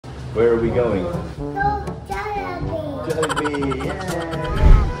Where are we going? Jollibee. Jollibee, yeah!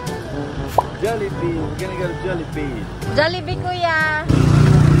 Jollibee, we're gonna go to Jollibee. Jollibee, kuya.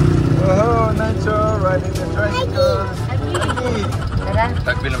 Oh, Nitro riding the tricycle. Tara.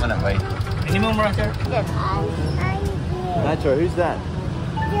 Takbil naman ako eh. Any more, sir? Yes. Nitro, who's that?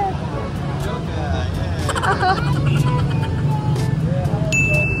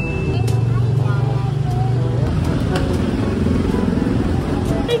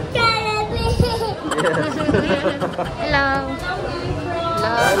 Hello.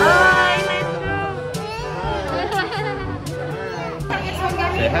 Hello. Hi, Nitro.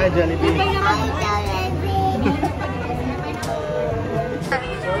 Say hi, Jollibee.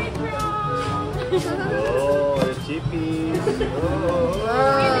 Oh, the chippies.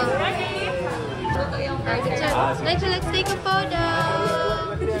 Nitro, let's take a photo.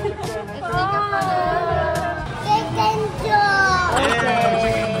 Let's take a photo.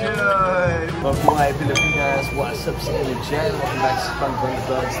 Mabuhay Pilipinas! What's up sa inyo dyan? Welcome back sa Pang-Pang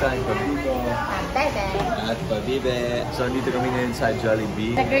Vlogs tayo, Pabibo at Pabibe. So, andito kami ngayon sa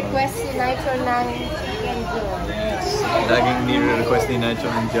Jollibee. Nag-request si Nitro ng chicken joy. Yes. Laging nire-request ni Nitro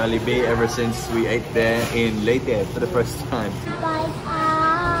ng Jollibee ever since we ate there in Leyte for the first time.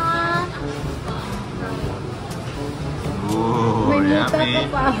 Ooh, yummy!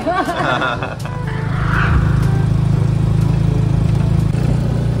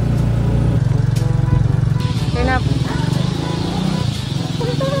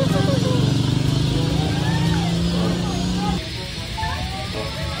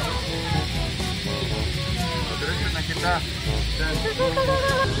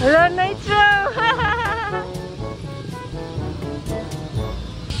 Hello, Nitro!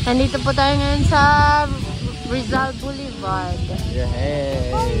 Nandito po tayo ngayon sa Rizal Boulevard. Yeheey!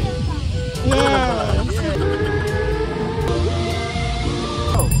 Yes!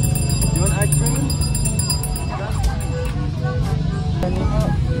 Oh, you want ice cream?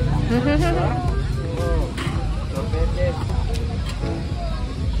 Sorbetes.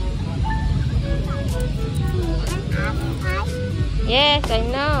 Yes, I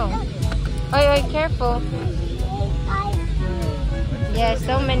know. Oi, oi, careful. Yes,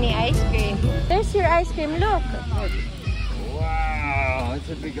 so many ice cream. There's your ice cream, look. Wow, it's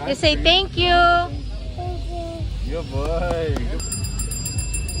a big ice You say cream. thank you. Good boy.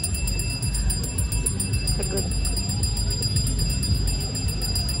 Good.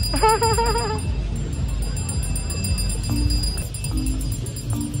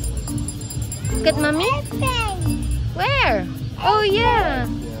 Look at mommy. Where? Oh yeah.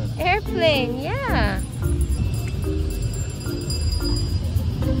 Airplane, yeah.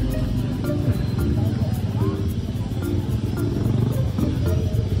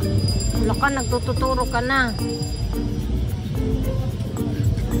 Wala ka, nagtututuro ka na.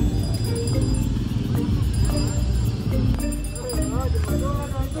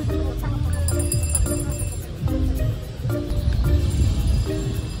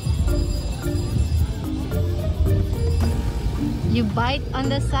 You bite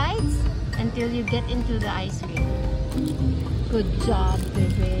on the sides until you get into the ice cream. Good job,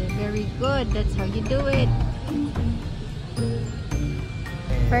 baby. Very good. That's how you do it.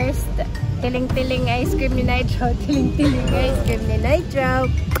 First, tiling-tiling ice cream ni Nitro. Tiling-tiling ice cream ni Nitro.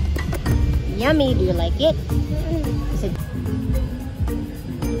 Yummy. Do you like it?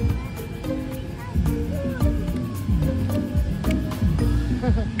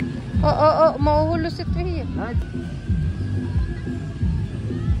 Oh, mahuhulog ito eh.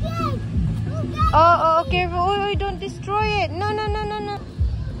 Oh, careful. Oh, don't destroy it. No.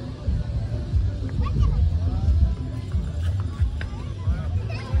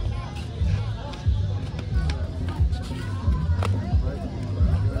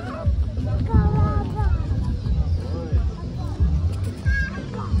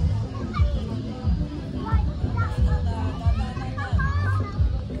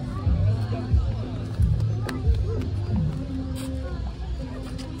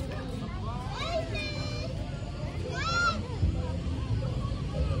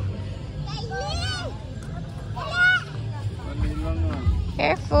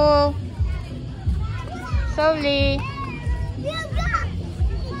 Careful. Slowly.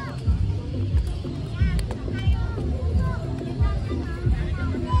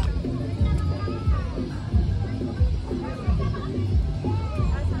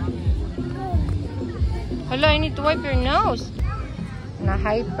 Hello, I need to wipe your nose.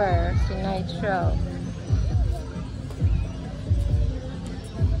 Na-hyper si Nitro.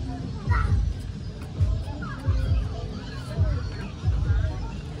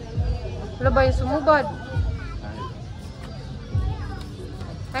 Wala ba yung sumubad?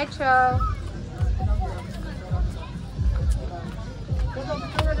 Nitro.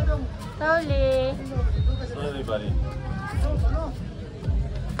 Slowly. Slowly, buddy.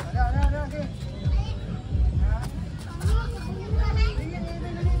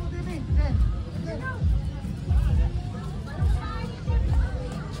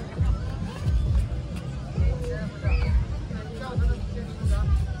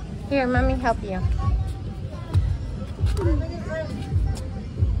 Here, mommy help you.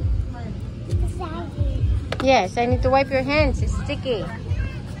 Yes, I need to wipe your hands. It's sticky.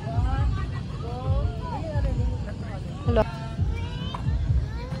 Hello.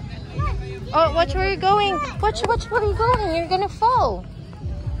 Oh, watch where you're going. Watch where you're going. You're gonna fall.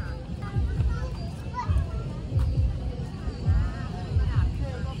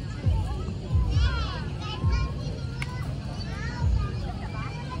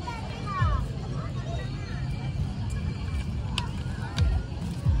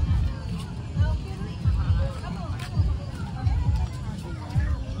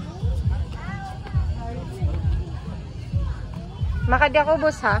 Makadi ako,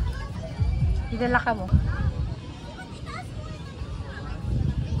 boss, ha? Idala ka mo.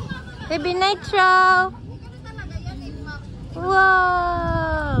 Baby Nitro!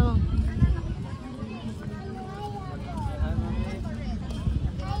 Wow!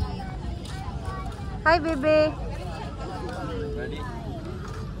 Hi, baby! Ready?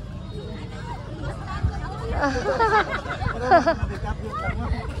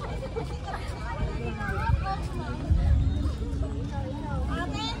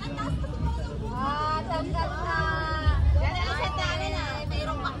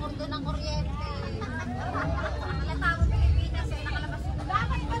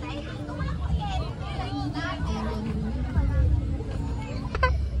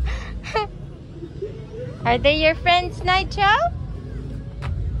 Are they your friends, Nitro?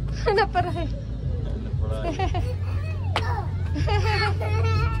 Naparay.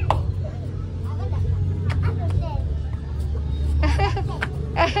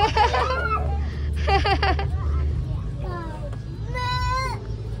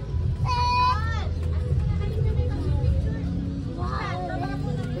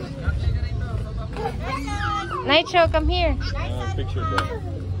 Nitro, come here. Picture there.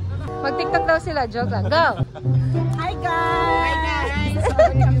 Mag-TikTok daw sila. Joke lang. Go! Hi guys!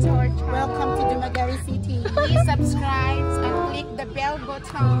 Welcome to Dumaguette City. Please subscribe and click the bell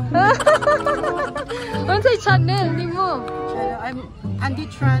button. Ano sa channel? Hindi mo. I'm Andy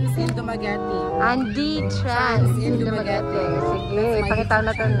Trans in Dumaguette. Andy Trans in Dumaguette. Sige, ipakita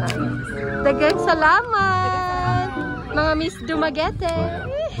na ito na. Dagang salamat! Mga Miss Dumaguette.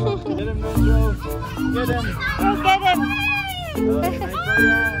 Get him, Nitro. Get him. Oh, get him!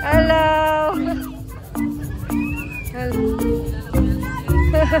 Hello!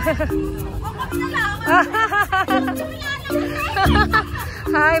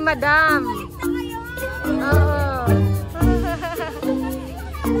 Hi, madam! Oh.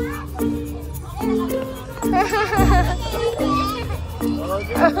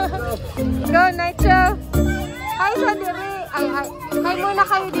 Go, Nitro! Hi, sa diri! Ay, hi muna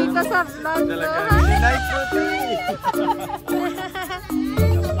kayo dito sa vlog. Nitro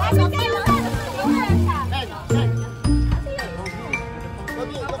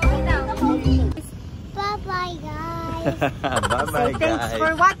Bye-bye, guys. Bye-bye, guys. Thanks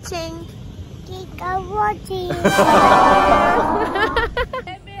for watching. Keep on watching.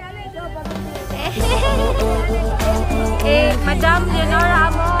 Madam Leonora